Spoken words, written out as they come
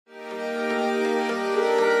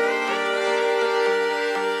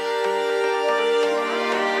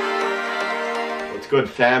good,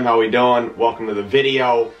 fam? How we doing? Welcome to the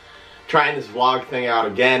video. Trying this vlog thing out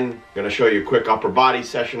again. Gonna show you a quick upper body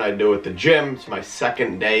session I do at the gym. It's my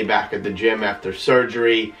second day back at the gym after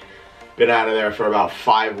surgery. Been out of there for about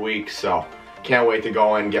 5 weeks, so can't wait to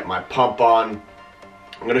go in and get my pump on.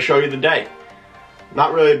 I'm gonna show you the day.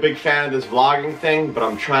 Not really a big fan of this vlogging thing, but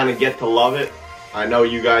I'm trying to get to love it. I know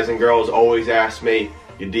you guys and girls always ask me,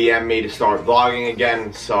 you DM me to start vlogging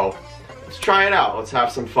again, so let's try it out. Let's have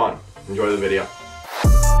some fun. Enjoy the video.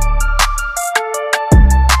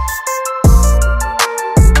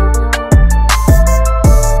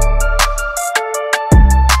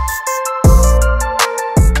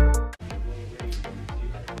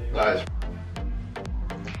 Nice.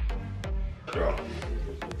 Bro.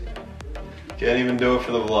 Can't even do it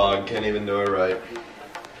for the vlog. Can't even do it right.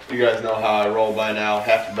 You guys know how I roll by now.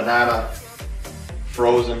 Half a banana,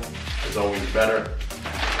 frozen, is always better.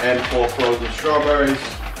 Handful of frozen strawberries.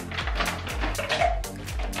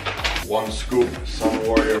 1 scoop Sun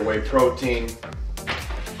Warrior whey protein.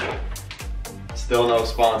 Still no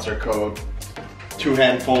sponsor code. 2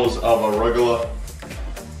 handfuls of arugula,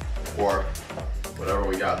 or whatever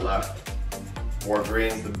we got left. More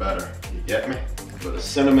greens the better. You get me? Put a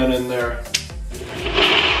cinnamon in there.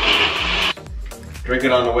 Drink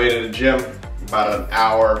it on the way to the gym, about an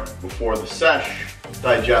hour before the sesh.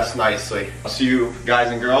 Digest nicely. I'll see you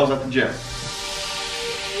guys and girls at the gym.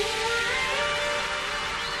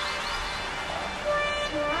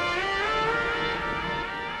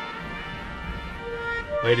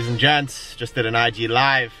 Ladies and gents, just did an IG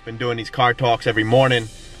live. Been doing these car talks every morning.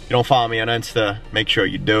 If you don't follow me on Insta, make sure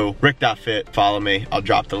you do. Rick.fit, follow me. I'll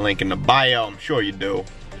drop the link in the bio, I'm sure you do.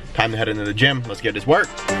 Time to head into the gym, let's get this work.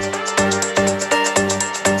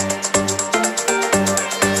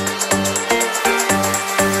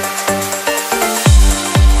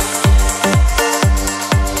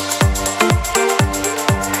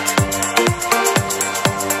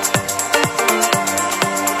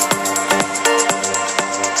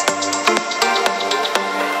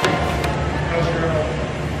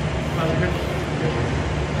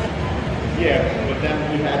 Yeah, but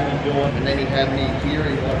then he had me doing, and then he had me here,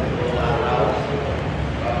 he wanted to roll out routes.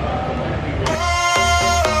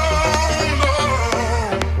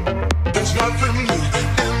 There's nothing new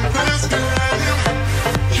in this game.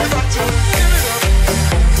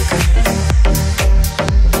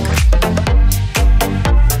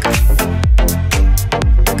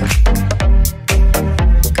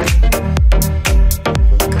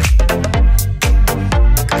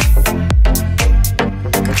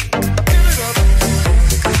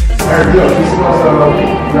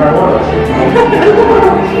 You got to get it up.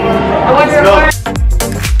 I wonder if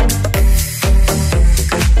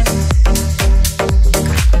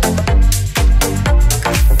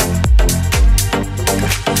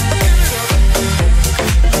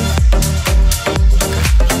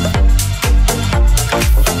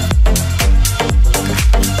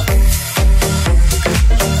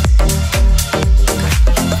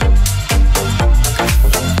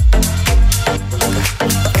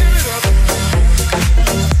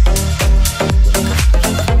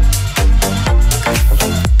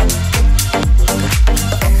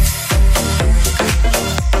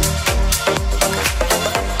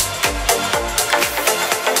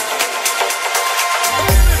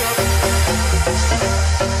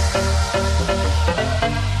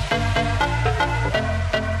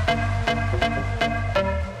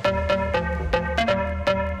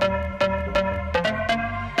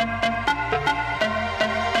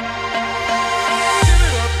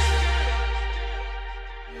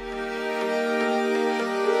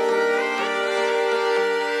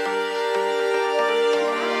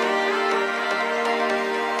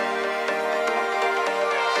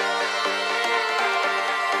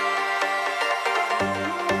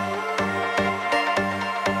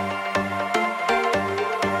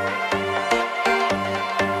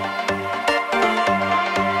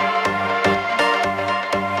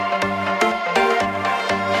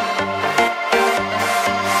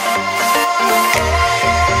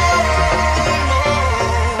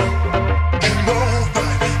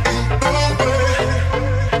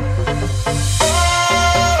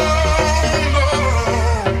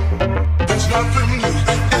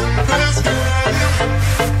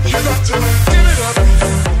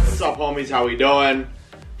how we doing?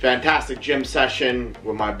 Fantastic gym session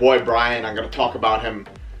with my boy Brian. I'm gonna talk about him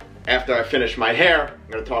after I finish my hair.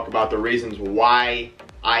 I'm gonna talk about the reasons why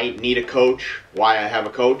I need a coach, why I have a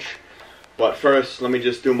coach. But first, let me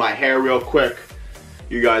just do my hair real quick.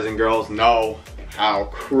 You guys and girls know how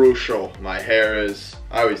crucial my hair is.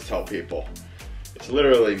 I always tell people, it's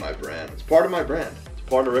literally my brand. It's part of my brand. It's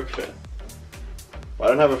part of RickFit. If I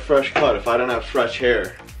didn't have a fresh cut, if I didn't have fresh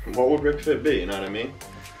hair, what would Rick Fit be, you know what I mean?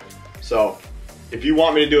 So, if you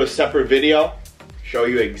want me to do a separate video, show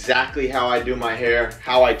you exactly how I do my hair,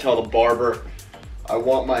 how I tell the barber I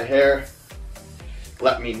want my hair,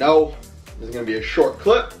 let me know. This is gonna be a short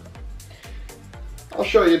clip. I'll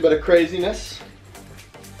show you a bit of craziness.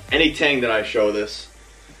 Any tang that I show this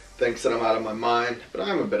thinks that I'm out of my mind, but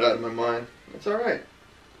I'm a bit out of my mind. It's alright.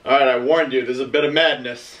 Alright, I warned you, there's a bit of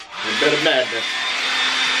madness. A bit of madness.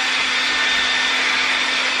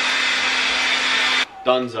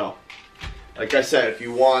 Dunzo. Like I said, if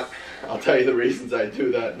you want, I'll tell you the reasons I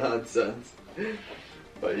do that nonsense.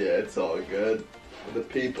 But yeah, it's all good. For the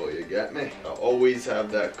people, you get me? I'll always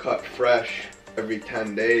have that cut fresh every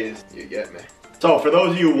 10 days, you get me? So for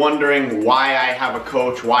those of you wondering why I have a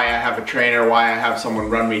coach, why I have a trainer, why I have someone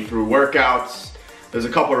run me through workouts, there's a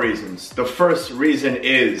couple reasons. The first reason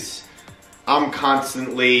is I'm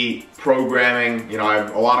constantly programming. You know, I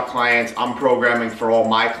have a lot of clients. I'm programming for all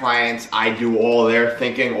my clients. I do all their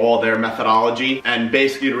thinking, all their methodology. And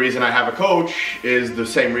basically the reason I have a coach is the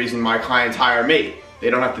same reason my clients hire me. They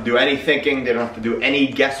don't have to do any thinking. They don't have to do any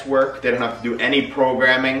guesswork. They don't have to do any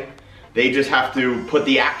programming. They just have to put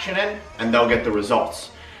the action in and they'll get the results.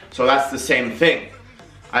 So that's the same thing.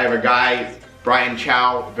 I have a guy, Brian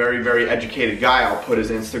Chow, very, very educated guy. I'll put his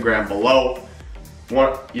Instagram below.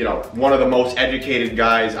 One of the most educated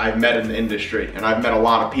guys I've met in the industry. And I've met a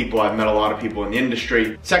lot of people. I've met a lot of people in the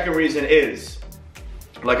industry. Second reason is,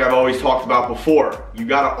 like I've always talked about before, you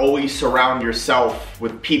gotta always surround yourself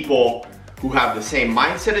with people who have the same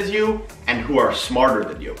mindset as you and who are smarter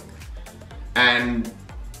than you. And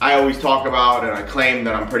I always talk about and I claim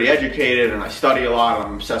that I'm pretty educated and I study a lot,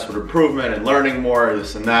 I'm obsessed with improvement and learning more,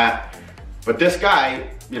 this and that. But this guy,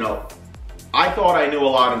 you know, I thought I knew a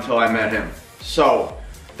lot until I met him. So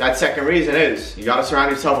that second reason is you gotta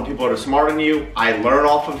surround yourself with people that are smarter than you. I learn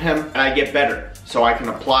off of him and I get better. So I can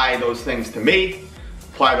apply those things to me,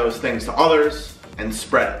 apply those things to others, and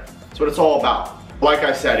spread it. That's what it's all about. Like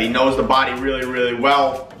I said, he knows the body really, really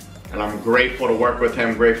well. And I'm grateful to work with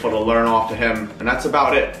him, grateful to learn off of him, and that's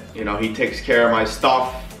about it. You know, he takes care of my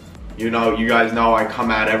stuff. You know, you guys know I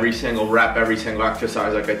come at every single rep, every single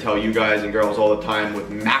exercise, like I tell you guys and girls all the time, with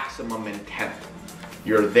maximum intent.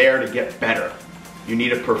 You're there to get better. You need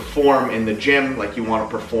to perform in the gym like you want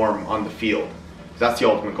to perform on the field. That's the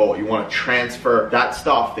ultimate goal. You want to transfer that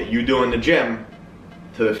stuff that you do in the gym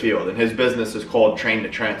to the field. And his business is called Train to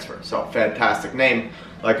Transfer. So fantastic name.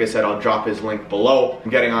 Like I said, I'll drop his link below. I'm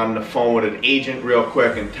getting on the phone with an agent real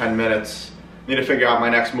quick in 10 minutes. Need to figure out my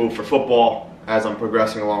next move for football. As I'm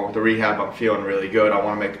progressing along with the rehab, I'm feeling really good. I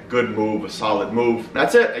want to make a good move, a solid move.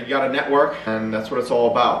 That's it. You got to network, and that's what it's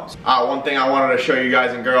all about. One thing I wanted to show you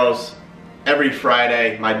guys and girls, every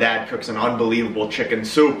Friday, my dad cooks an unbelievable chicken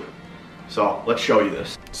soup. So let's show you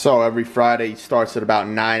this. So every Friday, he starts at about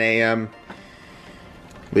 9 a.m.,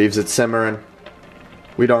 leaves it simmering.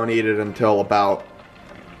 We don't eat it until about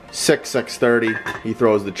 6:30. He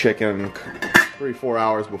throws the chicken 3-4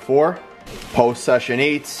 hours before. Post-session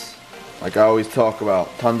eats, like I always talk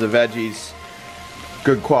about, tons of veggies,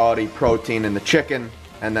 good quality protein in the chicken,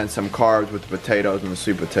 and then some carbs with the potatoes and the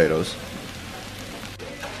sweet potatoes.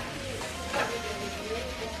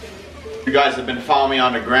 If you guys have been following me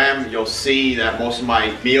on the gram, you'll see that most of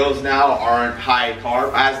my meals now aren't high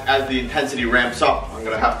carb. As the intensity ramps up, I'm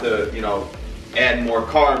gonna have to, you know, add more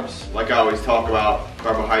carbs. Like I always talk about,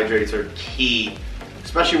 carbohydrates are key,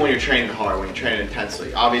 especially when you're training hard, when you're training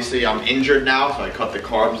intensely. Obviously, I'm injured now, so I cut the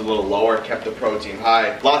carbs a little lower, kept the protein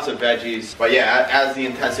high. Lots of veggies. But yeah, as the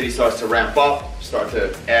intensity starts to ramp up, start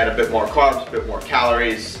to add a bit more carbs, a bit more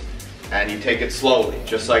calories, and you take it slowly.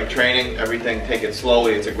 Just like training, everything, take it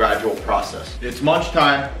slowly. It's a gradual process. It's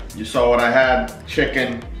lunchtime. You saw what I had: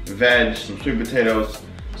 chicken, veg, some sweet potatoes,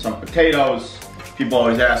 some potatoes. People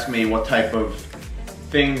always ask me what type of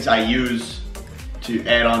things I use to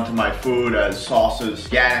add onto my food as sauces.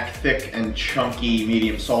 Organic, thick and chunky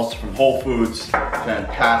medium sauce from Whole Foods,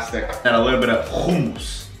 fantastic. And a little bit of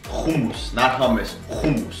hummus, not hummus,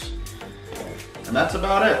 hummus. And that's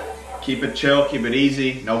about it. Keep it chill, keep it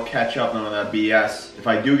easy, no ketchup, none of that BS. If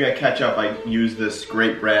I do get ketchup, I use this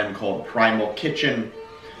great brand called Primal Kitchen.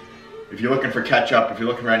 If you're looking for ketchup, if you're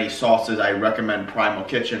looking for any sauces, I recommend Primal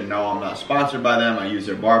Kitchen. No, I'm not sponsored by them. I use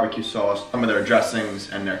their barbecue sauce, some of their dressings,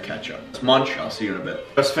 and their ketchup. Let's munch, I'll see you in a bit.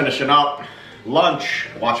 Just finishing up lunch,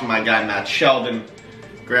 watching my guy Matt Sheldon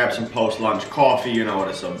grab some post-lunch coffee, you know what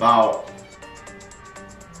it's about.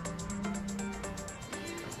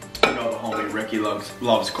 You know the homie Ricky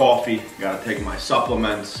loves coffee. Gotta take my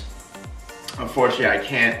supplements. Unfortunately, I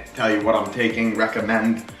can't tell you what I'm taking,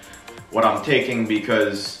 recommend what I'm taking,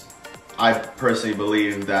 because I personally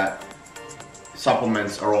believe that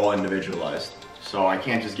supplements are all individualized. So I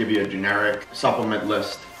can't just give you a generic supplement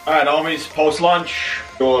list. All right, homies, post-lunch,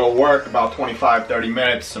 do a little work, about 25-30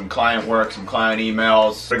 minutes, some client work, some client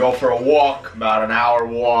emails. I go for a walk, about an hour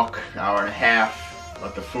walk, hour and a half,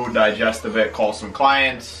 let the food digest a bit, call some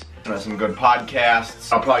clients, some good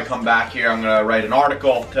podcasts. I'll probably come back here, I'm gonna write an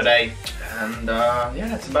article today, and yeah,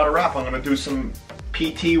 that's about a wrap. I'm gonna do some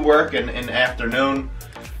PT work in the afternoon,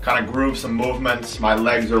 kind of groove some movements. My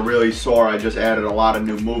legs are really sore. I just added a lot of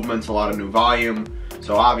new movements, a lot of new volume.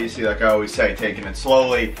 So obviously, like I always say, taking it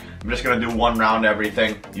slowly. I'm just gonna do one round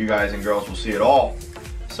everything. You guys and girls will see it all.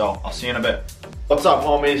 So I'll see you in a bit. What's up,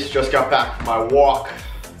 homies? Just got back from my walk.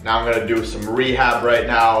 Now I'm gonna do some rehab right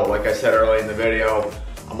now. Like I said earlier in the video,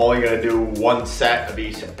 I'm only gonna do one set of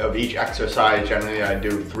each exercise. Generally, I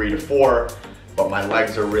do 3 to 4, but my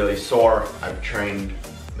legs are really sore. I've trained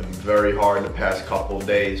them very hard the past couple of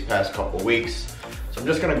days, past couple of weeks. So I'm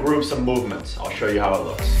just gonna groove some movements. I'll show you how it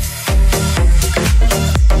looks.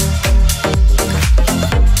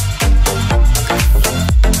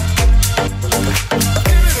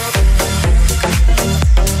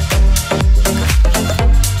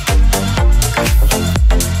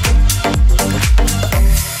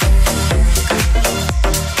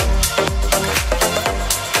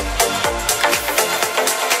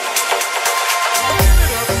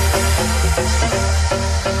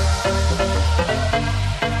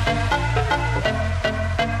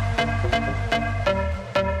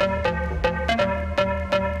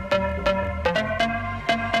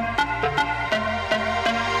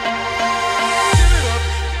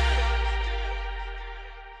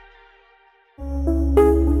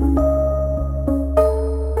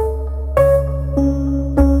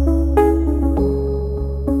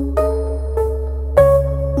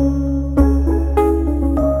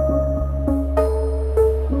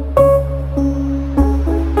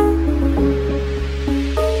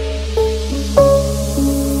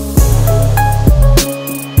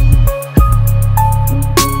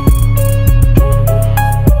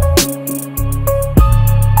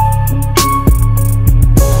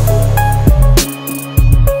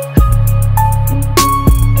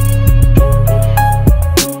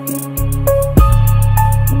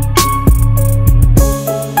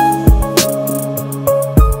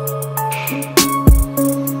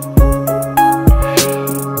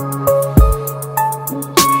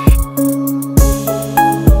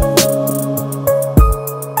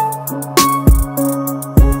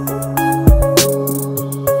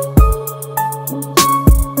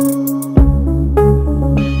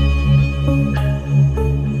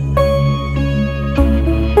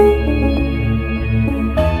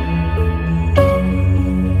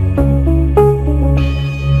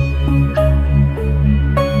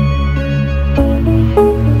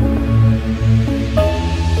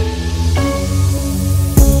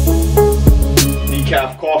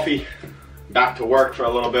 Coffee, back to work for a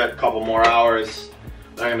little bit, a couple more hours.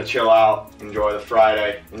 Then I'm gonna chill out, enjoy the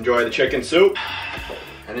Friday, enjoy the chicken soup,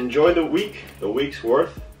 and enjoy the week's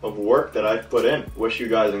worth of work that I've put in. Wish you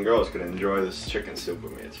guys and girls could enjoy this chicken soup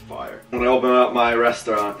with me, it's fire. I'm gonna open up my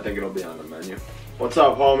restaurant, I think it'll be on the menu. What's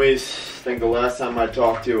up, homies? I think the last time I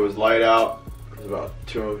talked to you was light out. It was about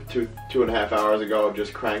two and a half hours ago.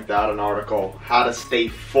 Just cranked out an article, how to stay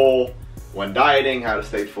full when dieting, how to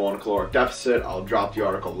stay full in a caloric deficit. I'll drop the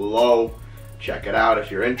article below. Check it out if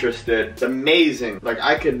you're interested. It's amazing. Like,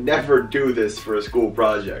 I could never do this for a school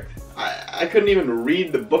project. I couldn't even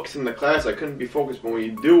read the books in the class. I couldn't be focused. But when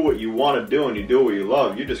you do what you want to do and you do what you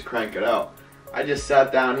love, you just crank it out. I just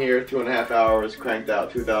sat down here 2.5 hours, cranked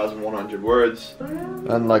out 2,100 words.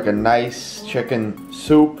 And like a nice chicken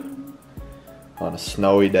soup on a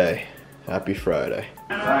snowy day. Happy Friday.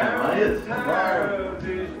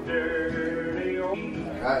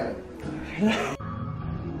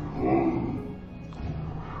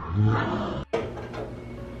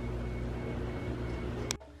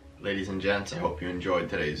 Ladies and gents, I hope you enjoyed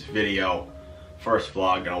today's video. First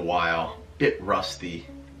vlog in a while, bit rusty.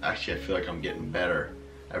 Actually, I feel like I'm getting better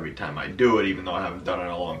every time I do it, even though I haven't done it in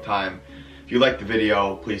a long time. If you liked the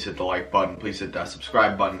video, please hit the like button, please hit that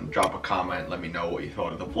subscribe button, drop a comment, let me know what you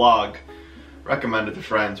thought of the vlog. Recommend it to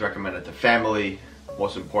friends, recommend it to family.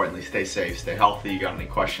 Most importantly, stay safe, stay healthy. You got any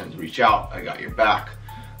questions, reach out. I got your back.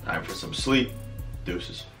 Time for some sleep.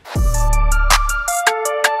 Deuces.